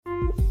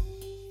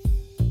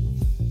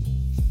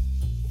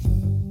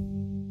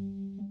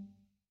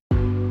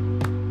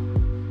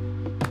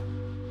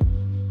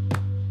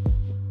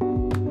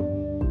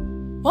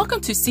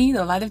Welcome to See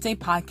the Light of Day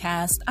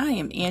podcast. I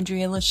am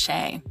Andrea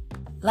Lachey.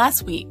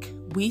 Last week,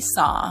 we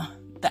saw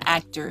the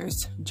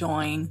actors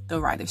join the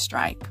writer's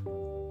strike.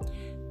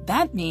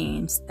 That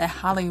means that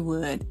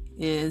Hollywood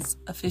is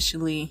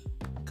officially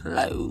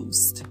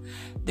closed.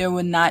 There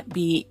will not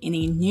be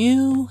any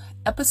new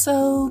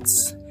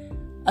episodes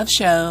of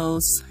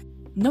shows,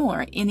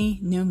 nor any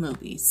new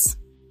movies.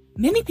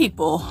 Many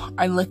people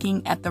are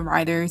looking at the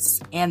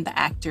writers and the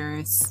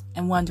actors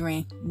and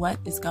wondering what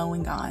is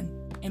going on.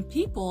 And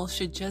people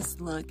should just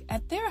look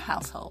at their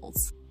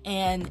households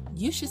and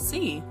you should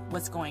see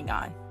what's going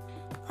on.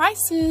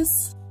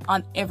 Prices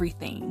on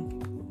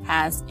everything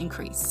has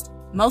increased.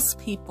 Most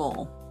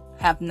people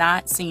have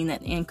not seen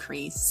an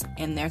increase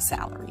in their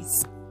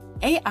salaries.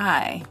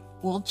 AI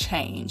will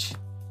change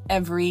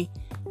every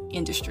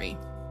industry.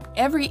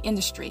 Every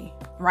industry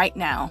right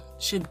now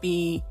should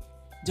be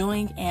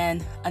doing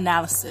an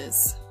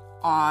analysis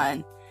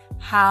on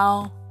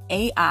how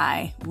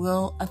AI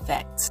will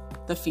affect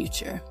the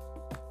future.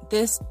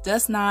 This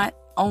does not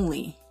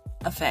only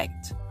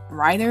affect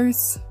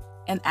writers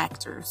and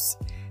actors.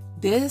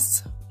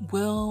 This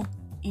will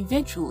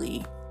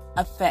eventually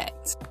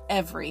affect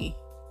every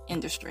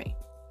industry.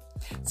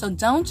 So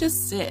don't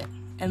just sit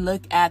and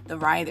look at the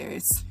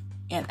writers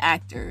and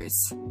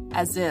actors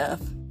as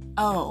if,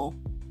 oh,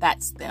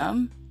 that's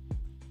them.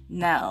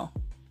 No.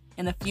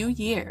 In a few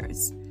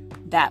years,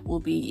 that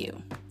will be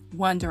you,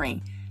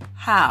 wondering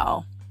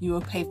how you will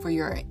pay for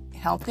your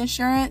health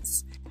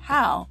insurance,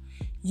 how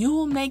you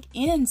will make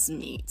ends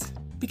meet,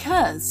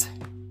 because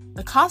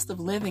the cost of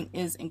living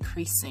is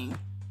increasing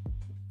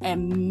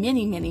and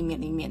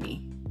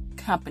many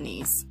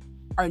companies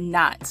are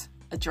not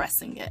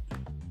addressing it.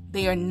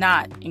 They are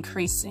not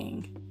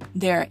increasing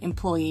their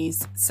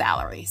employees'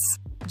 salaries.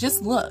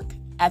 Just look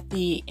at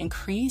the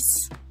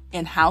increase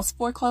in house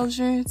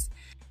foreclosures,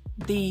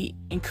 the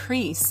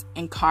increase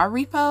in car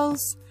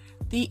repos,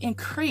 the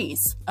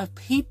increase of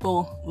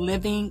people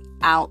living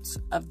out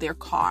of their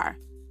car.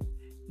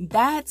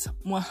 That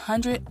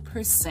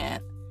 100%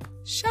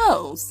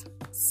 shows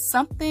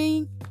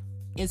something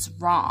is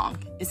wrong.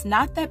 It's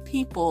not that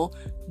people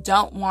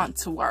don't want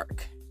to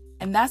work.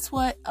 And that's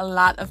what a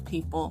lot of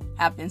people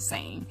have been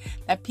saying,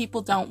 that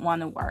people don't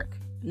want to work.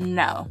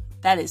 No,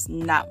 that is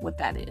not what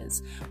that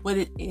is. What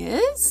it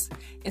is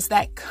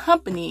that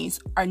companies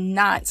are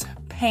not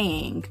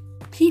paying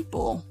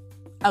people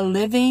a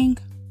living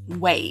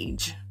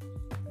wage.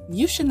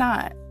 You should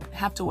not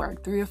have to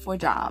work 3 or 4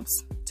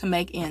 jobs to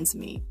make ends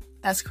meet.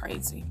 That's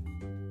crazy.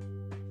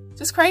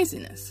 Just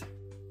craziness.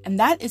 And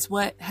that is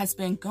what has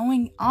been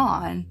going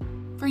on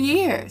for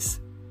years.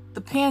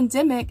 The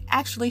pandemic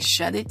actually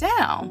shut it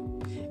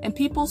down, and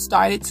people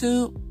started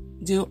to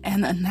do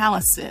an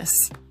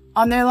analysis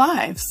on their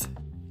lives.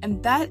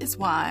 And that is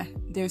why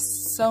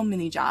there's so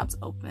many jobs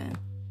open,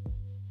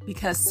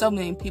 because so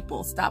many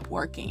people stop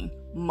working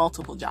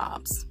multiple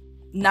jobs,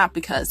 not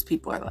because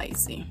people are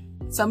lazy.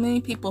 So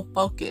many people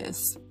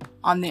focus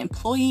on the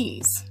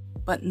employees,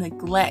 but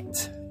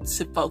neglect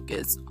to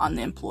focus on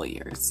the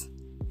employers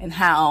and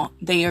how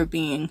they are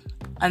being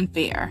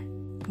unfair.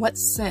 What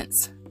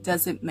sense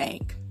does it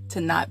make to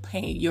not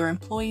pay your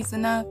employees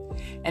enough,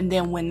 and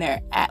then when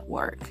they're at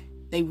work,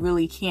 they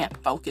really can't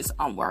focus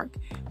on work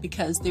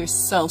because they're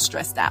so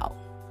stressed out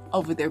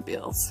over their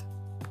bills?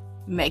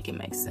 Make it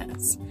make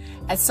sense.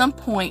 At some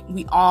point,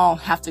 we all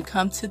have to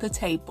come to the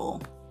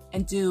table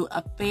and do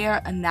a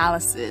fair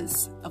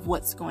analysis of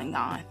what's going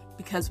on,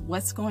 because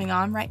what's going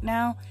on right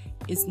now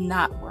is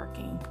not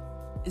working.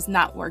 It's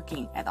not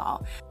working at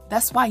all.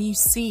 That's why you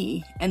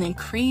see an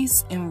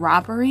increase in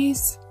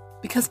robberies,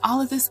 because all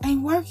of this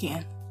ain't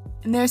working.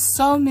 And there's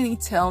so many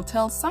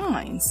telltale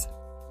signs.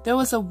 There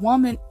was a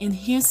woman in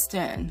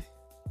Houston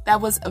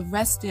that was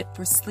arrested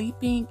for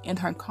sleeping in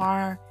her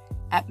car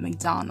at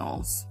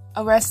McDonald's.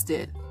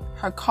 Arrested.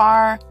 Her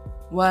car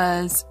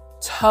was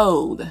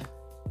towed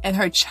and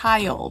her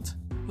child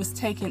was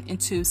taken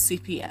into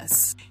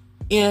CPS.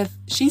 If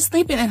she's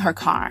sleeping in her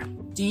car,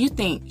 do you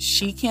think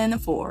she can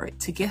afford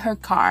to get her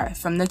car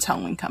from the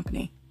towing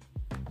company?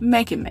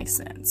 Make it make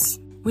sense.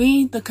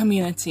 We, the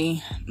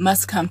community,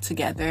 must come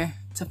together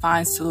to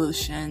find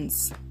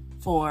solutions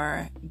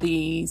for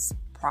these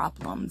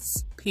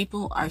problems.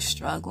 People are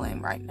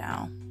struggling right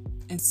now,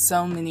 and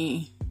so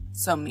many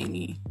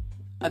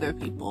other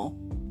people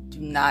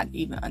do not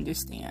even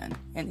understand,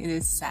 and it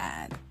is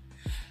sad.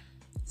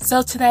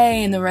 So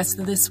today and the rest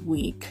of this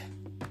week,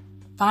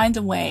 find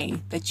a way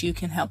that you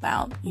can help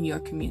out in your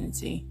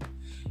community.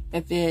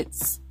 If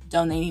it's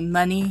donating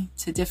money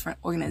to different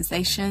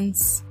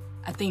organizations,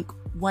 I think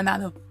 1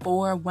 out of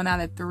 4, 1 out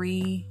of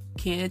 3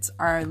 kids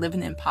are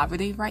living in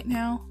poverty right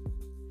now.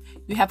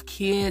 You have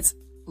kids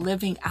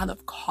living out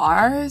of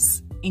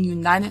cars in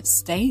United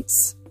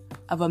States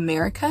of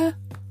America.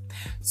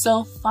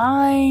 So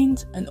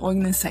find an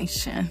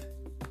organization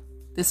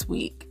this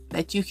week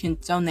that you can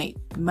donate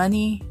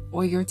money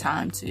or your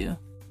time to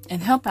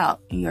and help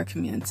out in your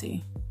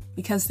community,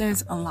 because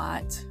there's a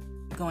lot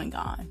going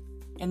on.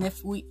 And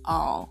if we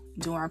all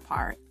do our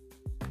part,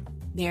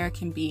 there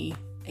can be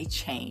a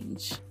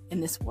change in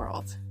this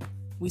world.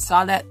 We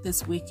saw that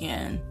this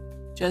weekend,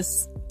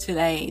 just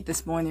today,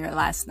 this morning, or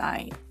last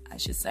night, I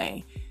should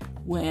say,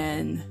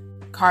 when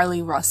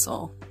Carlee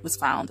Russell was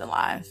found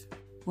alive.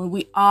 When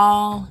we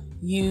all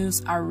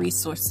use our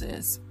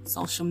resources,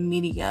 social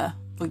media,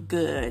 for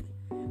good,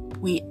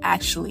 we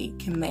actually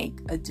can make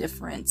a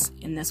difference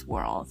in this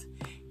world.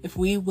 If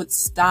we would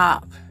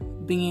stop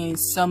being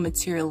so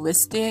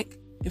materialistic,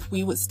 if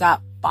we would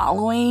stop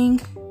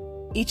following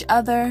each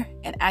other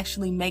and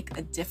actually make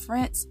a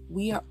difference,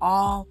 we are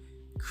all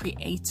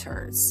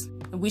creators.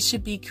 We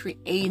should be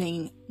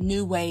creating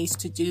new ways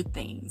to do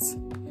things.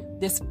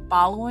 This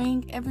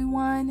following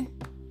everyone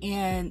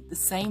and the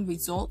same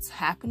results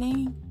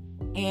happening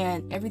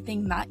and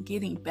everything not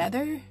getting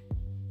better,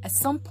 at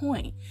some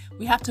point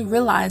we have to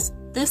realize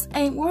this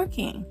ain't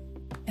working.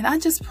 And I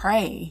just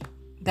pray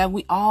that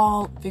we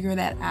all figure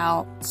that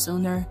out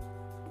sooner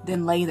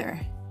than later,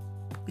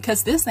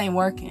 because this ain't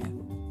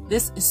working.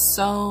 This is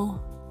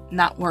so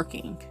not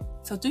working.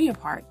 So do your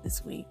part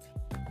this week.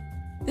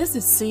 This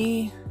is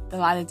See the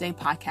Light of Day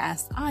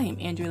podcast. I am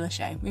Andrea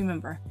Lachey.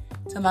 Remember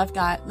to love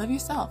God, love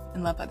yourself,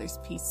 and love others.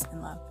 Peace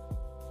and love.